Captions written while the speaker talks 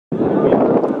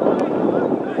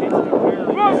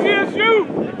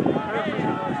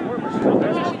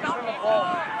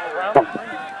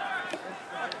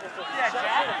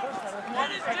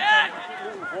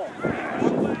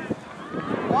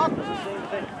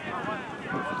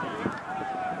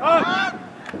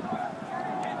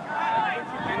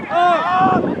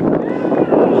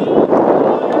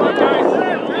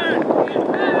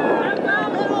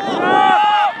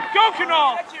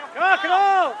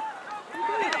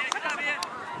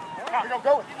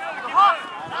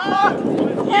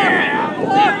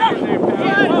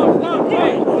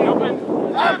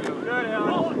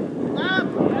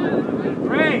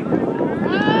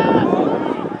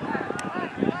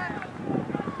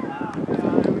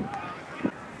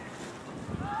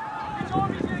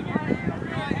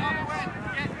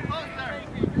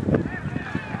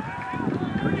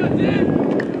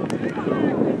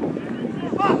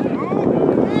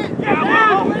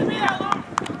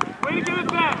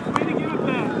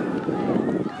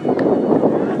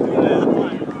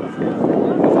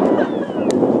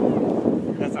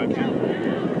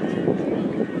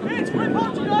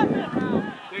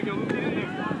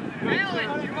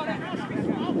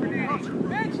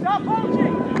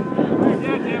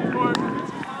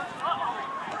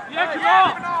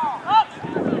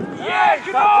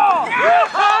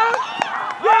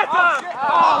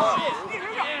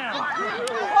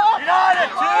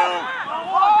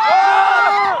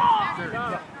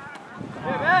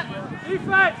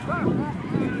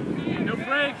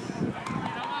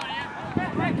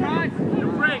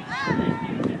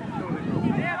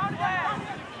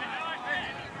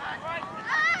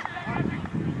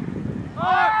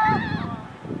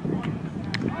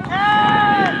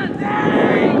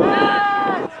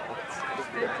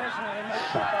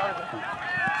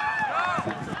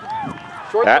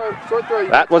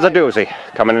That was a doozy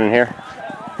coming in here.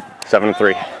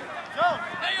 7-3.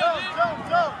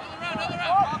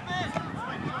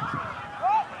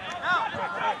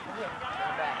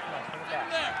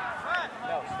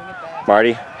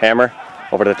 Marty, hammer,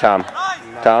 over to Tom.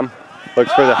 Tom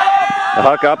looks for the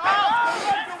hook up.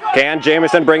 Can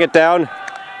Jameson bring it down?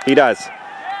 He does.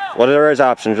 What are his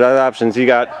options? What are the options? He's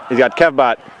got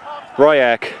Kevbot,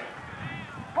 Royak.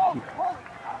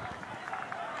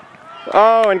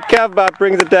 Oh, and Kevbot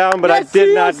brings it down, but I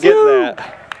did not get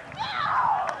that.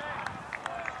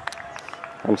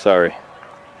 I'm sorry.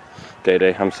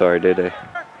 Day-Day, I'm sorry, Day-Day.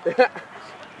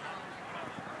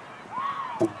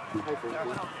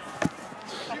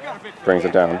 Brings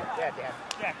it down.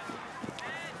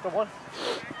 One,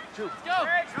 two, go!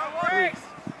 3,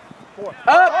 4.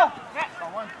 Up!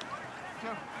 1, 2,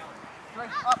 3,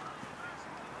 up.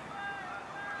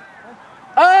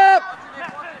 Up!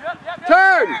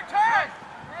 Turn!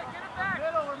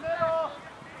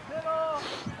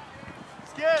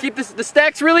 Keep the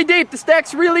stack's really deep. The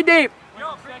stack's really deep.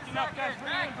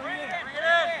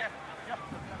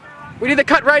 We need the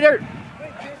cut right here.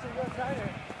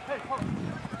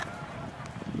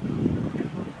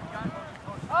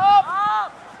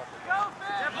 Up! Go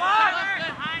fish!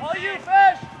 All you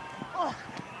fish! Good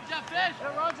job, fish!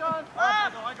 Run, John!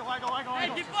 Hey,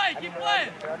 keep playing, keep playing!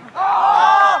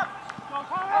 Oh! Go,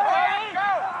 Tommy! Go!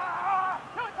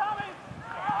 Go, Tommy!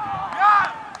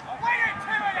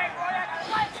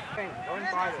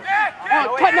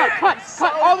 Oh, cut now, cut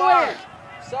all the way in.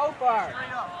 So far.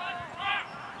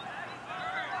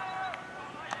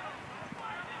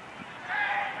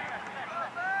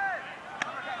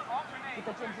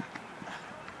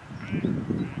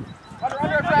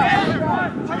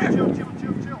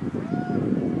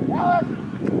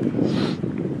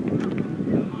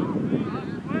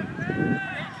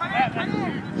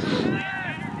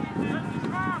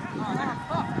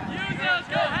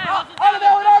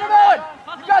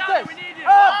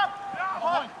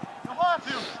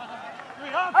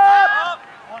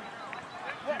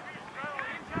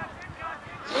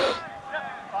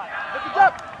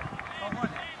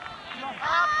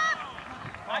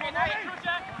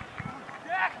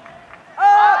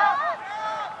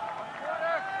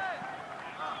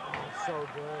 So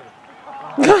good.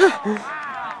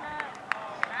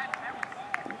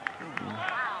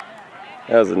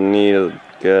 That was a neat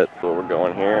gut. Where we're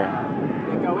going here.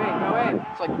 Go in.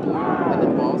 It's like blue, and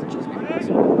then balls and just be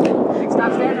passing.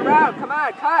 Stop standing around. Come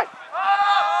on, cut.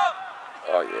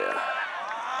 Oh yeah.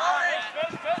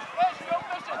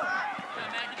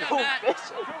 Go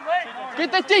fishing.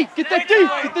 Get the deep. Get the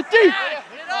deep.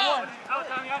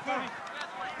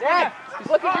 Dad,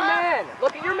 look at your man.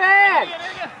 Look at your man.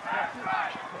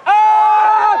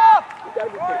 Oh! You gotta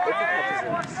be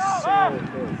so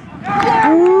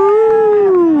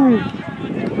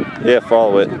Yeah,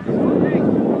 follow it.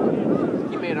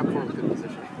 He made up for a good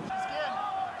position.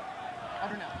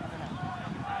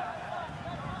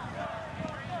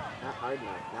 Not hard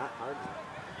enough.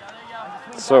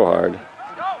 So hard.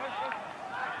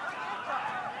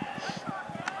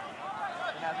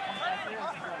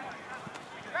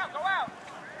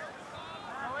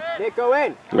 Nick, go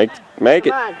in. Make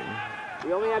it. Come on.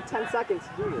 We only have 10 seconds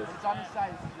to do this. It's on the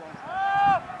side.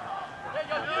 There you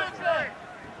go,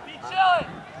 be chilling.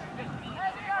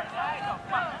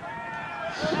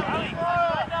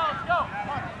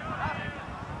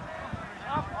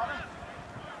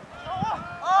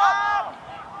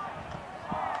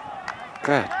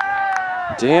 God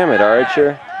damn it,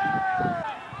 Archer.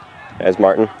 As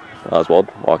Martin Oswald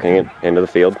walking it into the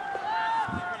field.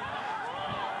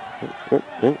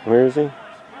 Where is he?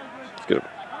 He's gonna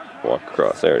walk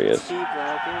across. There he is.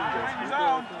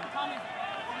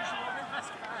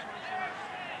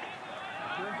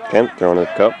 Kent throwing the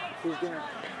cup.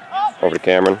 Over to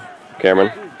Cameron.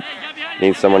 Cameron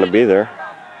needs someone to be there.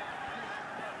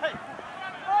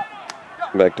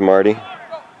 Back to Marty.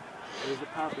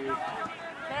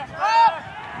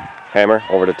 Hammer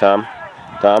over to Tom.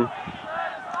 Tom.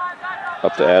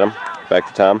 Up to Adam. Back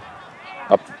to Tom.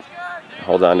 Up.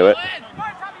 Hold on to it.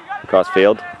 Across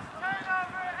field.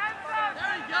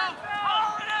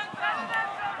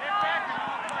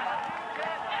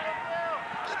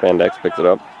 Spandex picks it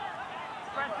up.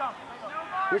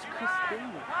 Where's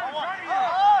Christine?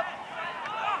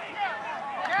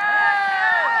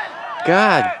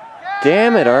 God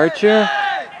damn it, Archer.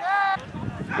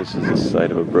 This is the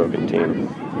sight of a broken team.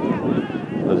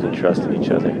 Doesn't trust in each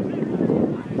other.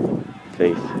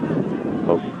 Faith.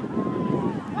 Hope.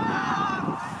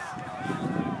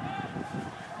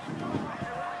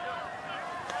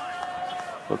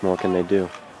 What more can they do?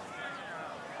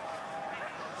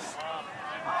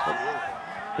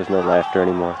 There's no laughter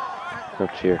anymore. No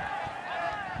cheer.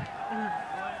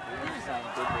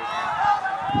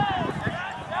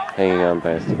 Hanging on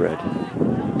past the red.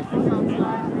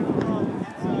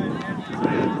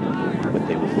 But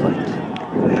they will fight.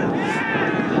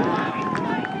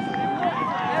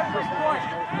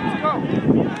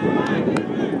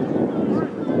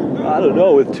 I don't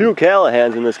know, with 2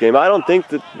 Callahans in this game, I don't think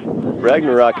that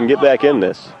Ragnarok can get back in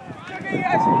this.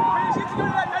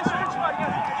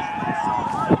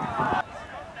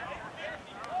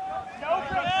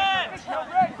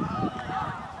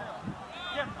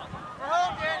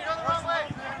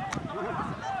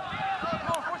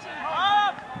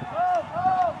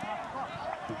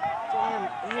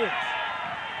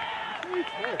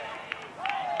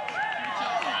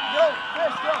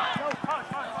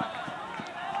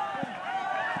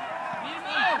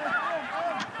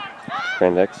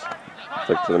 Spandex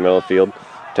flicks to the middle of the field.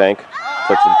 Tank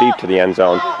flicks it deep to the end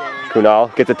zone.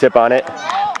 Kunal gets a tip on it.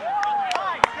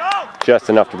 Just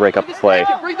enough to break up the play.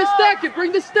 Bring the stack in!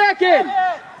 Bring the stack in!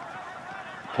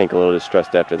 Tank a little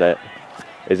distressed after that.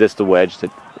 Is this the wedge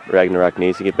that Ragnarok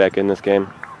needs to get back in this game?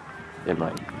 It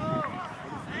might.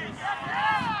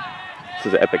 This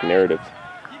is an epic narrative.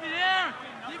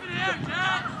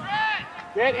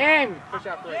 Get in! Push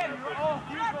out for it.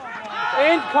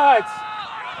 In cuts!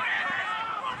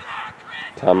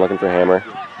 Tom looking for Hammer.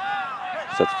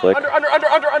 Sets flick. Under!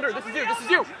 This is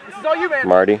you! This is all you, man!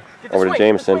 Marty over to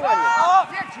Jameson.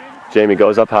 Jamie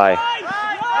goes up high.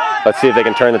 Let's see if they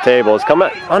can turn the tables. Come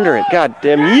on, under it. God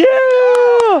damn,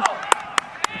 yeah!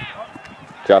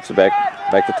 Drops it back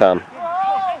to Tom.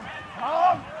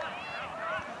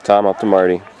 Tom up to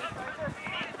Marty.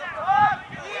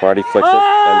 Marty flicks it,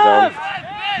 end zone.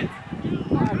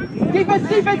 Defense!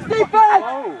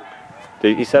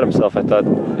 He set himself. I thought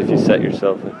if you set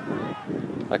yourself,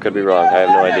 I could be wrong. I have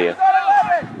no idea.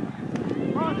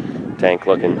 Tank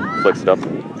looking, flicks it up to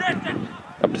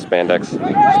Spandex.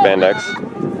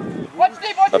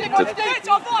 Up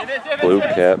to Blue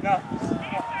Cap.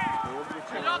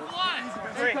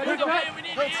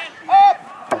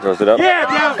 Throws it up.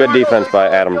 Good defense by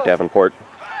Adam Davenport.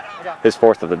 His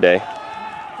 4th of the day.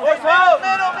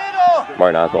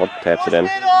 Martin Oswald taps it in.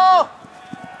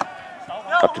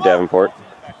 Up to Davenport.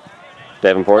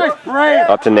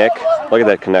 Up to Nick. Look at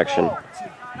that connection.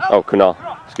 Oh, Kunal.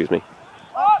 Excuse me.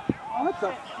 What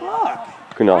the fuck?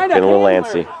 Kunal getting a little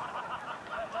antsy.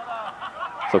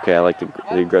 It's okay. I like the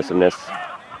aggressiveness.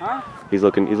 He's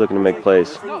looking to make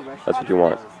plays. That's what you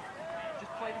want.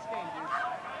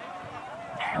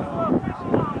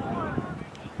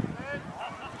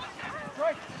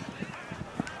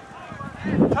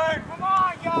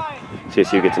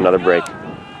 CSU gets another break.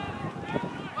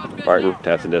 Martin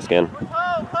taps the disc in.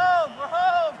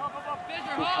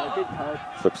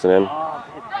 Flips it in.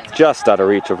 Just out of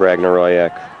reach of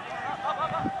Ragnarok.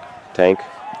 Tank.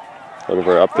 Looking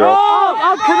for an up throw.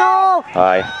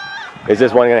 High. Is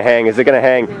this one going to hang? Is it going to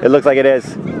hang? It looks like it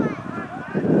is.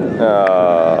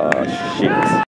 Oh, shit.